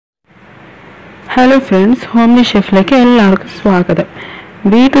Hello friends, homely ഷെഫിലേക്ക് എല്ലാവർക്കും സ്വാഗതം.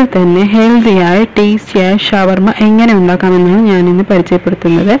 വീട്ടിൽ തന്നെ ഹെൽത്തിയായ ടേസ്റ്റിയായ ഷവർമ എങ്ങനെ ഉണ്ടാക്കാമെന്നാണ് ഞാനിന്ന്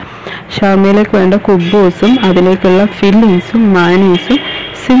പരിചയപ്പെടുത്തുന്നത്. ഷവർമയിലേക്ക് വേണ്ട കുബൂസും അതിലേക്കുള്ള ഫില്ലിങ്സും മയണൈസും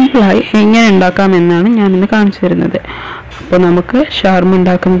സിമ്പിളായി എങ്ങനെ ഉണ്ടാക്കാമെന്നാണ് ഞാനിന്ന് കാണിച്ചു തരുന്നത്. അപ്പോൾ നമുക്ക് ഷവർമ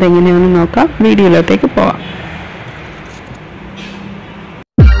ഉണ്ടാക്കുന്നത് എങ്ങനെയാണെന്ന് നോക്കാം. വീഡിയോയിലേക്ക് പോവാം.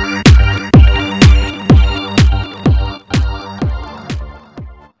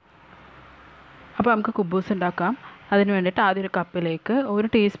 അപ്പോൾ നമുക്ക് കുബൂസ് ഉണ്ടാക്കാം. അതിന് വേണ്ടിയിട്ട് ആദ്യം ഒരു കപ്പിലേക്ക് 1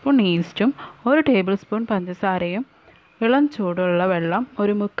 ടീസ്പൂൺ ഈസ്റ്റും 1 ടേബിൾ സ്പൂൺ പഞ്ചസാരയും ഇളം ചൂടുള്ള വെള്ളം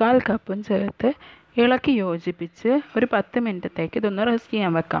 1/4 കപ്പും ചേർത്ത് ഇളക്കി യോജിപ്പിച്ച് ഒരു 10 മിനിറ്റത്തേക്ക് ഇതൊന്ന് റെസ്റ്റ്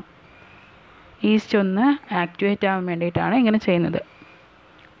ചെയ്യാൻ വെക്കാം. ഈസ്റ്റ് ഒന്ന് ആക്ടിവേറ്റ് ആവാൻ വേണ്ടിയിട്ടാണ് ഇങ്ങനെ ചെയ്യുന്നത്.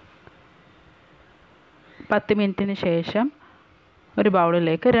 10 മിനിറ്റിന് ശേഷം ഒരു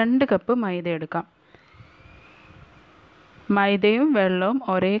ബൗളിലേക്ക് 2 കപ്പ് മൈദ എടുക്കാം. മൈദയും വെള്ളവും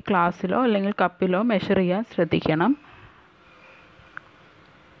ഒരേ ഗ്ലാസ്സിലോ അല്ലെങ്കിൽ കപ്പിലോ മെഷർ ചെയ്യാൻ ശ്രദ്ധിക്കണം.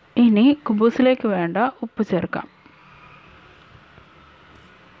 ഇനി കുബൂസിലേക്ക് വേണ്ട ഉപ്പ് ചേർക്കാം.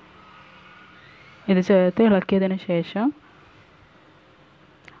 ഇത് ചേർത്ത് ഇളക്കിയതിന് ശേഷം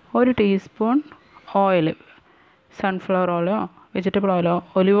 1 ടീസ്പൂൺ ഓയിൽ, സൺഫ്ലവർ ഓയിലോ വെജിറ്റബിൾ ഓയിലോ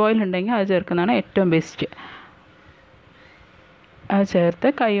ഒലിവ് ഓയിൽ ഉണ്ടെങ്കിൽ അത് ചേർക്കുന്നതാണ് ഏറ്റവും ബെസ്റ്റ്. അത്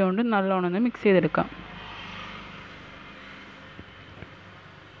ചേർത്ത് കൈ കൊണ്ട് നല്ലോണം ഒന്ന് മിക്സ് ചെയ്തെടുക്കാം.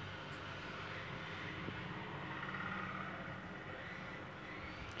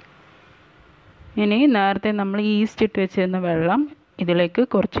 ഇനി നേരത്തെ നമ്മൾ ഈസ്റ്റ് ഇട്ട് വെച്ചിരുന്ന വെള്ളം ഇതിലേക്ക്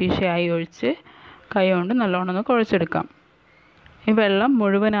കുറച്ചീശയായി ഒഴിച്ച് കൈ കൊണ്ട് നല്ലോണം ഒന്ന് കുഴച്ചെടുക്കാം. ഈ വെള്ളം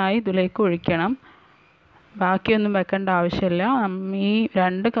മുഴുവനായി ഇതിലേക്ക് ഒഴിക്കണം. ബാക്കിയൊന്നും വെക്കേണ്ട ആവശ്യമില്ല. ഈ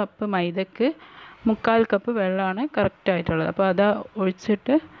 2 കപ്പ് മൈദക്ക് 1/4 കപ്പ് വെള്ളമാണ് കറക്റ്റായിട്ടുള്ളത്. അപ്പോൾ അത്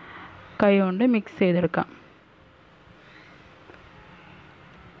ഒഴിച്ചിട്ട് കൈ കൊണ്ട് മിക്സ് ചെയ്തെടുക്കാം.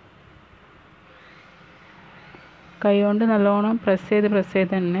 കൈ കൊണ്ട് നല്ലോണം പ്രസ് ചെയ്ത്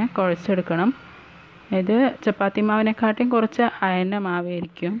തന്നെ കുഴച്ചെടുക്കണം. ഇത് ചപ്പാത്തി മാവിനെക്കാട്ടിയും കുറച്ച് അയഞ്ഞ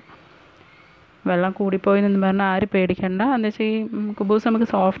മാവായിരിക്കും. വെള്ളം കൂടിപ്പോയി എന്ന് പറഞ്ഞാൽ ആരും പേടിക്കണ്ട. എന്ന് വെച്ചാൽ ഈ കുബൂസ് നമുക്ക്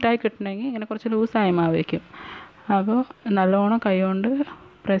സോഫ്റ്റായി കിട്ടണമെങ്കിൽ ഇങ്ങനെ കുറച്ച് ലൂസായ മാവ് വയ്ക്കും. അപ്പോൾ നല്ലോണം കൈ കൊണ്ട്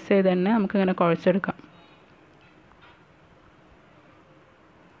പ്രസ് ചെയ്ത് തന്നെ നമുക്കിങ്ങനെ കുഴച്ചെടുക്കാം.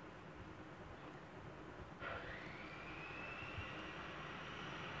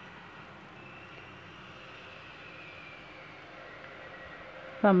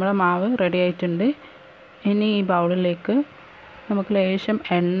 അപ്പോൾ നമ്മളെ മാവ് റെഡി ആയിട്ടുണ്ട്. ഇനി ഈ ബൗളിലേക്ക് നമുക്ക് ലേശം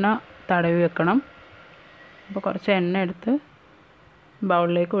എണ്ണ തടവി വെക്കണം. അപ്പോൾ കുറച്ച് എണ്ണ എടുത്ത്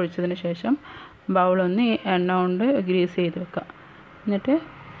ബൗളിലേക്ക് ഒഴിച്ചതിന് ശേഷം ബൗളൊന്ന് ഈ എണ്ണ കൊണ്ട് ഗ്രീസ് ചെയ്ത് വെക്കുക. എന്നിട്ട്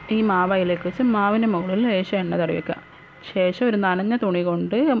ഈ മാവ് അതിലേക്ക് വെച്ച് മാവിൻ്റെ മുകളിൽ ലേശം എണ്ണ തടവി വെക്കുക. ശേഷം ഒരു നനഞ്ഞ തുണി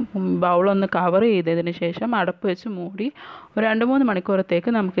കൊണ്ട് ബൗളൊന്ന് കവർ ചെയ്തതിന് ശേഷം അടപ്പ് വെച്ച് മൂടി ഒരു 2-3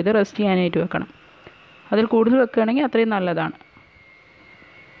 മണിക്കൂറത്തേക്ക് നമുക്കിത് റെസ്റ്റ് ചെയ്യാനായിട്ട് വെക്കണം. അതിൽ കൂടുതൽ വെക്കുകയാണെങ്കിൽ അത്രയും നല്ലതാണ്.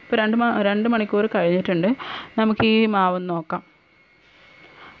 ഇപ്പോൾ 2 മണിക്കൂർ കഴിഞ്ഞിട്ടുണ്ട്. നമുക്ക് ഈ മാവൊന്ന് നോക്കാം.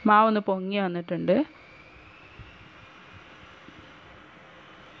 മാവൊന്ന് പൊങ്ങി വന്നിട്ടുണ്ട്.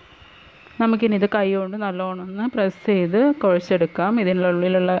 നമുക്കിനി ഇത് കൈ കൊണ്ട് നല്ലോണം ഒന്ന് പ്രസ് ചെയ്ത് കുഴച്ചെടുക്കാം.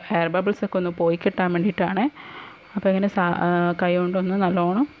 ഇതിനുള്ളിലുള്ള എയർ ബബിൾസൊക്കെ ഒന്ന് പോയി കിട്ടാൻ വേണ്ടിയിട്ടാണ്. അപ്പോൾ ഇങ്ങനെ കൈ കൊണ്ടൊന്ന്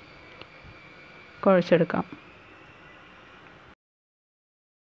നല്ലോണം കുഴച്ചെടുക്കാം.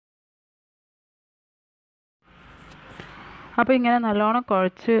 അപ്പോൾ ഇങ്ങനെ നല്ലോണം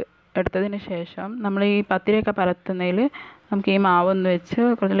കുഴച്ച് എടുത്തതിന് ശേഷം നമ്മൾ ഈ പത്തിരിയൊക്കെ പരത്തുന്നതിൽ നമുക്ക് ഈ മാവൊന്ന് വെച്ച്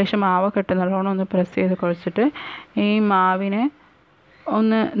കുറച്ച് ലേശം മാവൊക്കെ ഇട്ട് നല്ലോണം ഒന്ന് പ്രസ് ചെയ്ത് കുഴച്ചിട്ട് ഈ മാവിനെ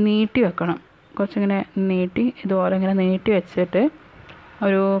ഒന്ന് നീട്ടി വെക്കണം. കുറച്ചിങ്ങനെ നീട്ടി ഇതുപോലെ ഇങ്ങനെ നീട്ടി വെച്ചിട്ട്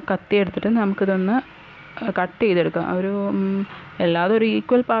ഒരു കത്തി എടുത്തിട്ട് നമുക്കിതൊന്ന് കട്ട് ചെയ്തെടുക്കാം. എല്ലാതും ഒരു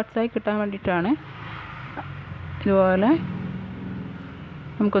ഈക്വൽ പാർട്സായി കിട്ടാൻ വേണ്ടിയിട്ടാണ്. ഇതുപോലെ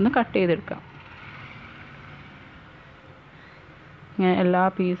നമുക്കൊന്ന് കട്ട് ചെയ്തെടുക്കാം. ഇങ്ങനെ എല്ലാ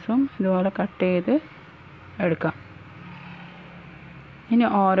പീസും ഇതുപോലെ കട്ട് ചെയ്ത് എടുക്കാം. ഇനി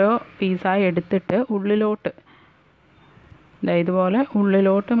ഓരോ പീസായി എടുത്തിട്ട് ഉള്ളിലോട്ട് ഇതുപോലെ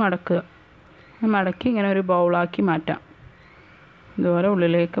ഉള്ളിലോട്ട് മടക്കി ഇങ്ങനെ ഒരു ബൗളാക്കി മാറ്റാം. ഇതുപോലെ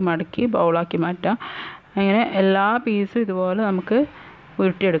ഉള്ളിലേക്ക് മടക്കി ബൗളാക്കി മാറ്റാം. അങ്ങനെ എല്ലാ പീസും ഇതുപോലെ നമുക്ക്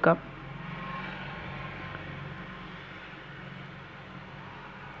ഉരുട്ടിയെടുക്കാം.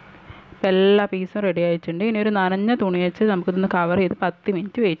 ഇപ്പോൾ എല്ലാ പീസും റെഡി ആയിട്ടുണ്ട്. ഇനി ഒരു നനഞ്ഞ തുണി വെച്ച് നമുക്കിതൊന്ന് കവർ ചെയ്ത് 10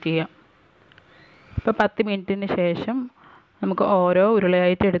 മിനിറ്റ് വെയിറ്റ് ചെയ്യാം. ഇപ്പോൾ 10 മിനിറ്റിന് ശേഷം നമുക്ക് ഓരോ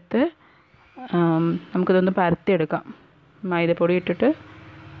ഉരുളയായിട്ട് എടുത്ത് നമുക്കിതൊന്ന് പരത്തിയെടുക്കാം. മൈദപ്പൊടി ഇട്ടിട്ട്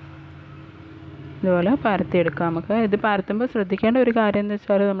ഇതുപോലെ പരത്തിയെടുക്കാം. നമുക്ക് ഇത് പരത്തുമ്പോൾ ശ്രദ്ധിക്കേണ്ട ഒരു കാര്യം എന്ന്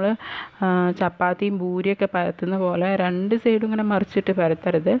വെച്ചാൽ നമ്മൾ ചപ്പാത്തിയും പൂരിയൊക്കെ പരത്തുന്ന പോലെ 2 സൈഡും ഇങ്ങനെ മറിച്ചിട്ട്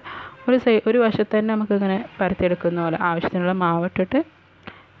പരത്തരുത്. ഒരു വശത്ത് തന്നെ നമുക്കിങ്ങനെ പരത്തിയെടുക്കുന്ന പോലെ ആവശ്യത്തിനുള്ള മാവിട്ടിട്ട്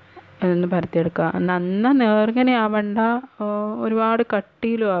അതൊന്ന് പരത്തിയെടുക്കുക. നന്ന നേർങ്ങനെ ആവണ്ട, ഒരുപാട്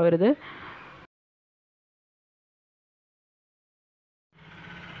കട്ടിയിലും ആവരുത്.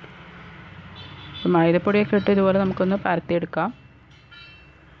 മൈദപ്പൊടിയൊക്കെ ഇട്ട് ഇതുപോലെ നമുക്കൊന്ന് പരത്തിയെടുക്കാം.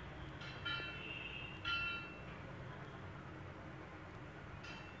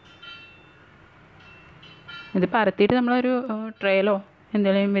 ഇത് പരത്തിയിട്ട് നമ്മളൊരു ട്രേയിലോ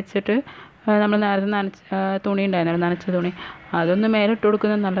എന്തെങ്കിലും വെച്ചിട്ട് നമ്മൾ നേരത്തെ തുണി ഉണ്ടായിരുന്നല്ലോ, നനച്ച തുണി, അതൊന്ന് മേലെ ഇട്ട്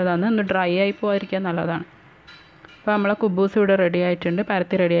കൊടുക്കുന്നത് നല്ലതാണ്. ഒന്ന് ഡ്രൈ ആയി പോകാതിരിക്കാൻ നല്ലതാണ്. അപ്പോൾ നമ്മളെ കുബൂസ് ഇവിടെ റെഡി ആയിട്ടുണ്ട്,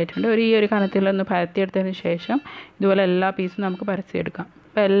 പരത്തി റെഡി ആയിട്ടുണ്ട്. ഈ ഒരു കനത്തിലൊന്ന് പരത്തിയെടുത്തതിന് ശേഷം ഇതുപോലെ എല്ലാ പീസും നമുക്ക് പരത്തിയെടുക്കാം.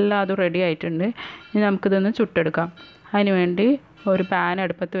 അപ്പോൾ എല്ലാം അതും റെഡി ആയിട്ടുണ്ട്. ഇനി നമുക്കിതൊന്ന് ചുട്ടെടുക്കാം. അതിന് വേണ്ടി ഒരു പാൻ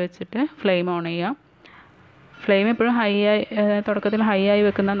അടുപ്പത്ത് വെച്ചിട്ട് ഫ്ലെയിം ഓൺ ചെയ്യാം. ഫ്ലെയിം എപ്പോഴും തുടക്കത്തിൽ ഹൈ ആയി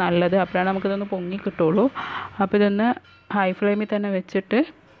വെക്കുന്നത് നല്ലത്. അപ്പോഴാണ് നമുക്കിതൊന്ന് പൊങ്ങി കിട്ടുള്ളൂ. അപ്പോൾ ഇതൊന്ന് ഹൈ ഫ്ലെയിമിൽ തന്നെ വെച്ചിട്ട്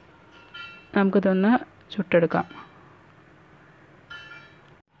നമുക്കിതൊന്ന് ചുട്ടെടുക്കാം.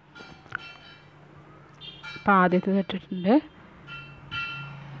 അപ്പോൾ ആദ്യത്തെ ഇട്ടിട്ടുണ്ട്.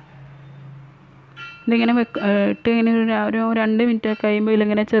 ഇതിങ്ങനെ ഇട്ട് ഇങ്ങനെ ഒരു 2 മിനിറ്റ് കഴിയുമ്പോൾ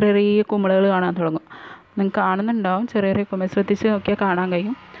ഇതിലിങ്ങനെ ചെറിയ ചെറിയ കുമിളകൾ കാണാൻ തുടങ്ങും. നിങ്ങൾക്ക് കാണുന്നുണ്ടാവും, ചെറിയ ചെറിയ കുമിള, ശ്രദ്ധിച്ച് നോക്കിയാൽ കാണാൻ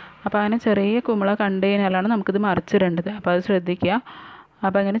കഴിയും. അപ്പോൾ അങ്ങനെ ചെറിയ കുമിള കണ്ടു കഴിഞ്ഞാലാണ് നമുക്കിത് മറിച്ചിടേണ്ടത്. അപ്പോൾ അത് ശ്രദ്ധിക്കുക.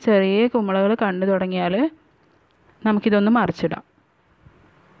 അപ്പോൾ അങ്ങനെ ചെറിയ കുമിളകൾ കണ്ടു തുടങ്ങിയാൽ നമുക്കിതൊന്ന് മറിച്ചിടാം.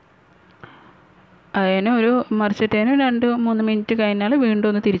 അതിന് മറിച്ചിട്ടതിന് 2-3 മിനിറ്റ് കഴിഞ്ഞാൽ വീണ്ടും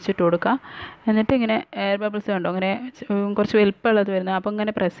ഒന്ന് തിരിച്ചിട്ട് കൊടുക്കുക. എന്നിട്ട് ഇങ്ങനെ എയർ ബബിൾസ് കണ്ടോ, അങ്ങനെ കുറച്ച് വലുപ്പമുള്ളത് വരുന്നത്, അപ്പോൾ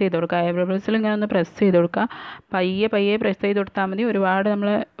ഇങ്ങനെ പ്രസ് ചെയ്ത് കൊടുക്കുക. എയർ ബബിൾസിൽ ഇങ്ങനെ ഒന്ന് പ്രസ് ചെയ്ത് കൊടുക്കുക. പയ്യെ പ്രസ് ചെയ്ത് കൊടുത്താൽ മതി. ഒരുപാട് നമ്മൾ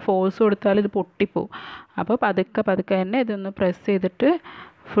ഫോഴ്സ് കൊടുത്താൽ ഇത് പൊട്ടിപ്പോവും. അപ്പോൾ പതുക്കെ തന്നെ ഇതൊന്ന് പ്രസ് ചെയ്തിട്ട്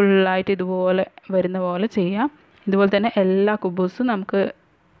ഫുള്ളായിട്ട് ഇതുപോലെ വരുന്ന പോലെ ചെയ്യാം. ഇതുപോലെ തന്നെ എല്ലാ കുബൂസും നമുക്ക്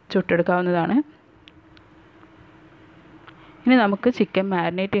ചുട്ടെടുക്കാവുന്നതാണ്. ഇനി നമുക്ക് ചിക്കൻ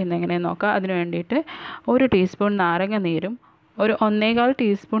മാരിനേറ്റ് ചെയ്യുന്നത് എങ്ങനെയെന്ന് നോക്കാം. അതിന് വേണ്ടിയിട്ട് 1 ടീസ്പൂൺ നാരങ്ങ നീരും 1.25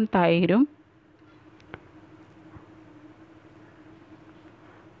 ടീസ്പൂൺ തൈരും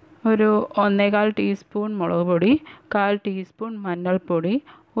 1.25 ടീസ്പൂൺ മുളക് പൊടി, 1/4 ടീസ്പൂൺ മഞ്ഞൾപ്പൊടി,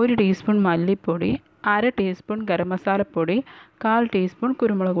 1 ടീസ്പൂൺ മല്ലിപ്പൊടി, 1/2 ടീസ്പൂൺ ഗരം മസാലപ്പൊടി, 1/4 ടീസ്പൂൺ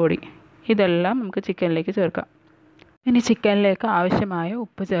കുരുമുളക് പൊടി. ഇതെല്ലാം നമുക്ക് ചിക്കനിലേക്ക് ചേർക്കാം. ഇനി ചിക്കനിലേക്ക് ആവശ്യമായ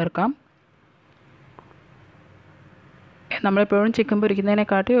ഉപ്പ് ചേർക്കാം. നമ്മളെപ്പോഴും ചിക്കൻ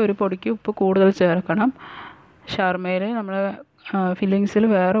പൊരിക്കുന്നതിനെക്കാട്ടി ഒരു പൊടിക്ക് ഉപ്പ് കൂടുതൽ ചേർക്കണം. ഷവർമയിൽ നമ്മൾ ഫില്ലിങ്സിൽ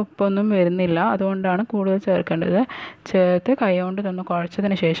വേറെ ഉപ്പൊന്നും വരുന്നില്ല, അതുകൊണ്ടാണ് കൂടുതൽ ചേർക്കേണ്ടത്. ചേർത്ത് കൈകൊണ്ട് ഇതൊന്ന്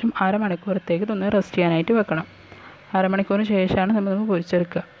കുഴച്ചതിന് ശേഷം അരമണിക്കൂറത്തേക്ക് ഇതൊന്ന് റെസ്റ്റ് ചെയ്യാനായിട്ട് വെക്കണം. അരമണിക്കൂറിന് ശേഷമാണ് നമ്മൾ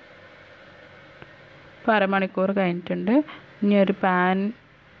പൊരിച്ചെടുക്കുക. ഇപ്പോൾ അരമണിക്കൂർ കഴിഞ്ഞിട്ടുണ്ട്. ഇനി ഒരു പാൻ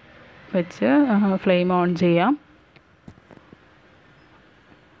വെച്ച് ഫ്ലെയിം ഓൺ ചെയ്യാം.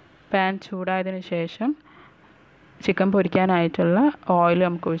 പാൻ ചൂടായതിന് ശേഷം ചിക്കൻ പൊരിക്കാനായിട്ടുള്ള ഓയിൽ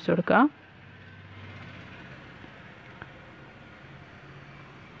നമുക്ക് ഒഴിച്ചു കൊടുക്കാം.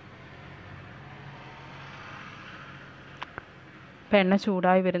 ഇപ്പം എണ്ണ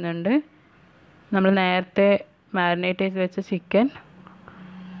ചൂടായി വരുന്നുണ്ട്. നമ്മൾ നേരത്തെ മാരിനേറ്റ് ചെയ്ത് വെച്ച ചിക്കൻ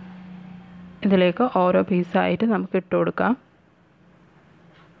ഇതിലേക്ക് ഓരോ പീസായിട്ട് നമുക്ക് ഇട്ട് കൊടുക്കാം.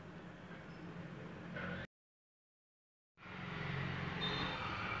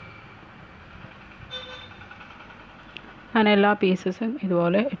 അങ്ങനെ എല്ലാ പീസസും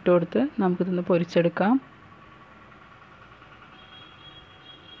ഇതുപോലെ ഇട്ട് കൊടുത്ത് നമുക്കിതൊന്ന് പൊരിച്ചെടുക്കാം.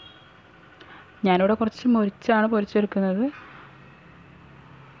 ഞാനിവിടെ കുറച്ച് മുറിച്ചാണ് പൊരിച്ചെടുക്കുന്നത്.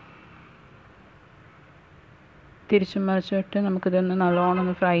 തിരിച്ചും മറിച്ചും ഇട്ട് നമുക്കിതൊന്ന് നല്ലോണം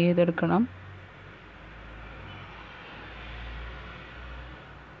ഒന്ന് ഫ്രൈ ചെയ്തെടുക്കണം.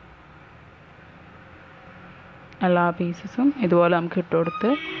 എല്ലാ പീസസും ഇതുപോലെ നമുക്ക് ഇട്ട്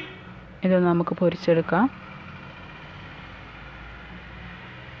കൊടുത്ത് ഇതൊന്ന് നമുക്ക് പൊരിച്ചെടുക്കാം.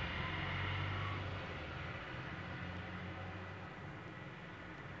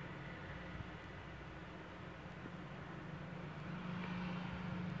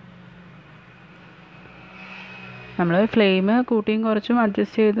 നമ്മൾ ഫ്ലെയിം കൂട്ടിയും കുറച്ചും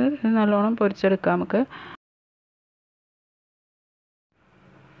അഡ്ജസ്റ്റ് ചെയ്ത് നല്ലോണം പൊരിച്ചെടുക്കാം നമുക്ക്.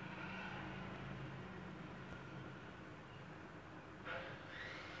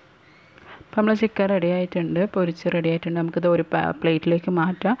 അപ്പം നമ്മൾ ചിക്കൻ റെഡി ആയിട്ടുണ്ട്, പൊരിച്ച് റെഡി ആയിട്ടുണ്ട്. നമുക്കിത് ഒരു പ്ലേറ്റിലേക്ക്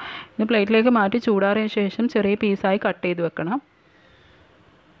മാറ്റാം. ഇത് പ്ലേറ്റിലേക്ക് മാറ്റി ചൂടാറിയ ശേഷം ചെറിയ പീസായി കട്ട് ചെയ്ത് വെക്കണം.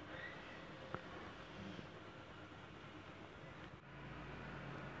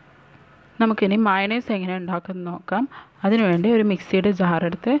 നമുക്കിനി മയണൈസ് എങ്ങനെ ഉണ്ടാക്കുന്നത് നോക്കാം. അതിനുവേണ്ടി ഒരു മിക്സിയുടെ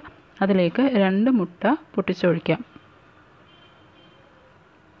ജാറെടുത്ത് അതിലേക്ക് 2 മുട്ട പൊട്ടിച്ചൊഴിക്കാം.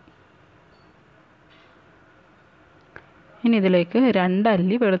 ഇനി ഇതിലേക്ക് 2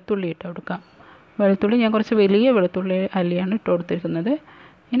 അല്ലി വെളുത്തുള്ളി ഇട്ട് കൊടുക്കാം. വെളുത്തുള്ളി ഞാൻ കുറച്ച് വലിയ വെളുത്തുള്ളി അല്ലിയാണ് ഇട്ട് കൊടുത്തിരിക്കുന്നത്.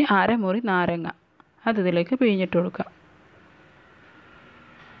 ഇനി 1/2 മുറി നാരങ്ങ അത് ഇതിലേക്ക് പിഴിഞ്ഞിട്ട് കൊടുക്കാം.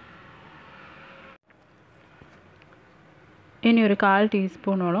 ഇനി ഒരു 1/4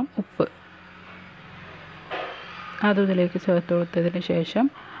 ടീസ്പൂണോളം ഉപ്പ് അതും ഇതിലേക്ക് ചേർത്ത് കൊടുത്തതിന് ശേഷം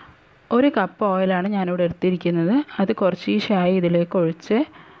 1 കപ്പ് ഓയിലാണ് ഞാനിവിടെ എടുത്തിരിക്കുന്നത്. അത് കുറച്ചീശായി ഇതിലേക്ക് ഒഴിച്ച്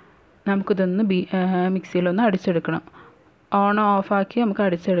നമുക്കിതൊന്ന് മിക്സിയിലൊന്ന് അടിച്ചെടുക്കണം. ഓൺ ഓഫാക്കി നമുക്ക്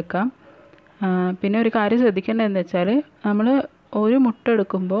അടിച്ചെടുക്കാം. പിന്നെ ഒരു കാര്യം ശ്രദ്ധിക്കേണ്ടത് എന്താ വെച്ചാൽ നമ്മൾ ഒരു മുട്ട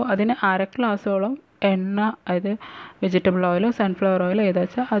എടുക്കുമ്പോൾ അതിന് 1/2 ഗ്ലാസോളം എണ്ണ, അതായത് വെജിറ്റബിൾ ഓയിലോ സൺഫ്ലവർ ഓയിലോ ഏതാ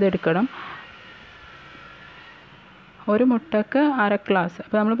വെച്ചാൽ അതെടുക്കണം. ഒരു മുട്ടക്ക് 1/2 ഗ്ലാസ്.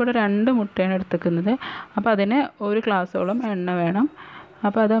 അപ്പോൾ നമ്മളിപ്പോൾ 2 മുട്ടയാണ് എടുത്തിരിക്കുന്നത്. അപ്പോൾ അതിന് 1 ഗ്ലാസോളം എണ്ണ വേണം.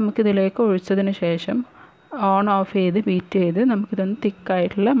 അപ്പോൾ അത് നമുക്കിതിലേക്ക് ഒഴിച്ചതിന് ശേഷം ഓൺ ഓഫ് ചെയ്ത് ബീറ്റ് ചെയ്ത് നമുക്കിതൊന്ന്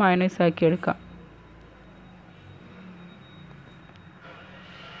തിക്കായിട്ടുള്ള മയോണൈസ് ആക്കി എടുക്കാം.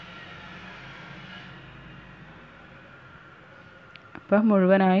 അപ്പോൾ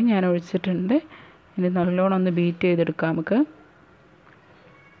മുഴുവനായി ഞാൻ ഒഴിച്ചിട്ടുണ്ട്. ഇനി നല്ലോണം ഒന്ന് ബീറ്റ് ചെയ്തെടുക്കാം നമുക്ക്.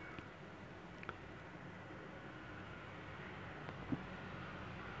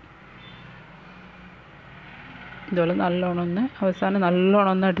 ഇതുപോലെ നല്ലോണം ഒന്ന് അവസാനം നല്ലോണം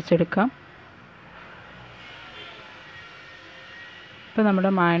ഒന്ന് അടിച്ചെടുക്കാം. ഇപ്പോൾ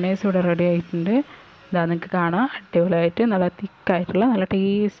നമ്മുടെ മയോണൈസ് ഇവിടെ റെഡി ആയിട്ടുണ്ട്. ഇതാ നിങ്ങൾക്ക് കാണാം, അടിപൊളിയായിട്ട് നല്ല തിക്കായിട്ടുള്ള നല്ല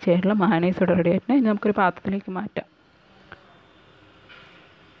ടേസ്റ്റി ആയിട്ടുള്ള മയോണൈസ് ഇവിടെ റെഡി ആയിട്ടുണ്ട്. ഇനി നമുക്കൊരു പാത്രത്തിലേക്ക് മാറ്റാം.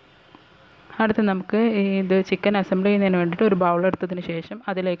 അടുത്ത് നമുക്ക് ഇത് ചിക്കൻ അസംബിൾ ചെയ്യുന്നതിന് വേണ്ടിയിട്ട് ഒരു ബൗൾ എടുത്തതിന് ശേഷം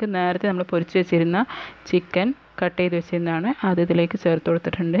അതിലേക്ക് നേരത്തെ നമ്മൾ പൊരിച്ച് വെച്ചിരുന്ന ചിക്കൻ കട്ട് ചെയ്ത് വെച്ചിരുന്നതാണ്, അത് ഇതിലേക്ക് ചേർത്ത്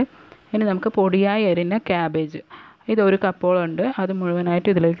കൊടുത്തിട്ടുണ്ട്. ഇനി നമുക്ക് പൊടിയായി അരിഞ്ഞ ക്യാബേജ്, ഇത് 1 കപ്പോളം ഉണ്ട്, അത് മുഴുവനായിട്ട്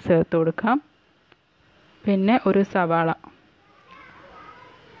ഇതിലേക്ക് ചേർത്ത് കൊടുക്കാം. പിന്നെ ഒരു സവാള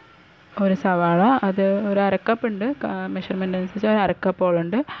അത് ഒരു 1/2 കപ്പ് ഉണ്ട്, മെഷർമെൻ്റ് അനുസരിച്ച് ഒരു 1/2 കപ്പോളം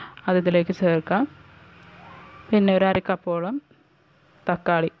ഉണ്ട്, അത് ഇതിലേക്ക് ചേർക്കാം. പിന്നെ ഒരു 1/2 കപ്പോളം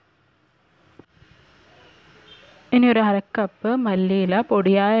തക്കാളി. ഇനി ഒരു 1/2 കപ്പ് മല്ലിയില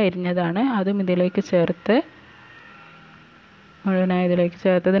പൊടിയായി അരിഞ്ഞതാണ്, അതും ഇതിലേക്ക് ചേർത്ത് മുഴുവനായി ഇതിലേക്ക്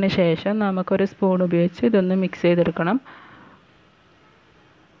ചേർത്തതിന് ശേഷം നമുക്കൊരു സ്പൂൺ ഉപയോഗിച്ച് ഇതൊന്ന് മിക്സ് ചെയ്തെടുക്കണം.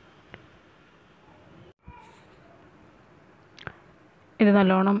 ഇത്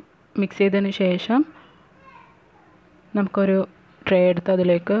നല്ലോണം മിക്സ് ചെയ്തതിന് ശേഷം നമുക്കൊരു ട്രേ എടുത്ത്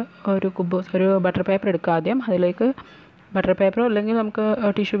അതിലേക്ക് ഒരു ബട്ടർ പേപ്പർ എടുക്കുക. ആദ്യം അതിലേക്ക് ബട്ടർ പേപ്പറോ അല്ലെങ്കിൽ നമുക്ക്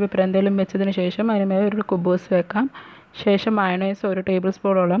ടിഷ്യൂ പേപ്പർ എന്തെങ്കിലും വെച്ചതിന് ശേഷം അതിന് മേലെ ഒരു കുബൂസ് വെക്കാം. ശേഷം മയോണൈസ് 1 ടേബിൾ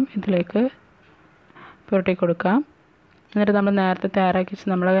സ്പൂണോളം ഇതിലേക്ക് പുരട്ടി കൊടുക്കാം. എന്നിട്ട് നമ്മൾ നേരത്തെ തയ്യാറാക്കി വെച്ച്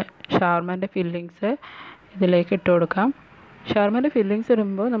നമ്മളെ ഷവർമേൻ്റെ ഫില്ലിങ്സ് ഇതിലേക്ക് ഇട്ട് കൊടുക്കാം. ഷവർമേൻ്റെ ഫില്ലിങ്സ്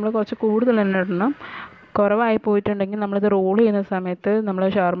ഇടുമ്പോൾ നമ്മൾ കുറച്ച് കൂടുതൽ തന്നെ ഇടണം. കുറവായി പോയിട്ടുണ്ടെങ്കിൽ നമ്മളിത് റോൾ ചെയ്യുന്ന സമയത്ത് നമ്മൾ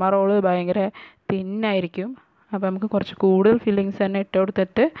ഷവർമ റോള് ഭയങ്കര തിന്നായിരിക്കും. അപ്പോൾ നമുക്ക് കുറച്ച് കൂടുതൽ ഫില്ലിങ്സ് തന്നെ ഇട്ട്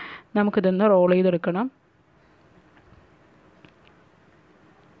കൊടുത്തിട്ട് നമുക്കിതൊന്ന് റോൾ ചെയ്തെടുക്കണം.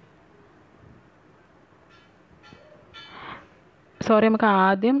 നമുക്ക്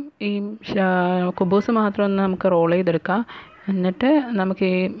ആദ്യം ഈ കുബൂസ് മാത്രം ഒന്ന് നമുക്ക് റോൾ ചെയ്തെടുക്കാം. എന്നിട്ട് നമുക്ക്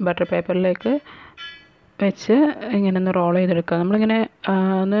ഈ ബട്ടർ പേപ്പറിലേക്ക് വെച്ച് ഇങ്ങനെ ഒന്ന് റോൾ ചെയ്തെടുക്കാം. നമ്മളിങ്ങനെ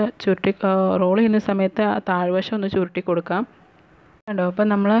ഒന്ന് ചുരുട്ടി റോൾ ചെയ്യുന്ന സമയത്ത് താഴ്വശം ഒന്ന് ചുരുട്ടി കൊടുക്കാം. കണ്ടോ, അപ്പോൾ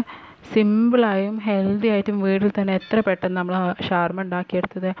നമ്മൾ സിമ്പിളായും ഹെൽത്തി ആയിട്ടും വീട്ടിൽ തന്നെ എത്ര പെട്ടെന്ന് നമ്മൾ ഷവർമ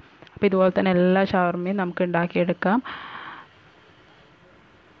ഉണ്ടാക്കിയെടുത്തത്. അപ്പോൾ ഇതുപോലെ തന്നെ എല്ലാ ഷവർമയും നമുക്ക് ഉണ്ടാക്കിയെടുക്കാം.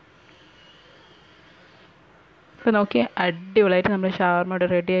 ഇപ്പോൾ നോക്കി അടിപൊളിയായിട്ട് നമ്മൾ ഷവർമ ഇവിടെ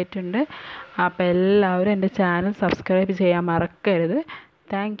റെഡി ആയിട്ടുണ്ട്. അപ്പോൾ എല്ലാവരും എൻ്റെ ചാനൽ സബ്സ്ക്രൈബ് ചെയ്യാൻ മറക്കരുത്.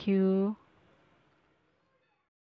 Thank you.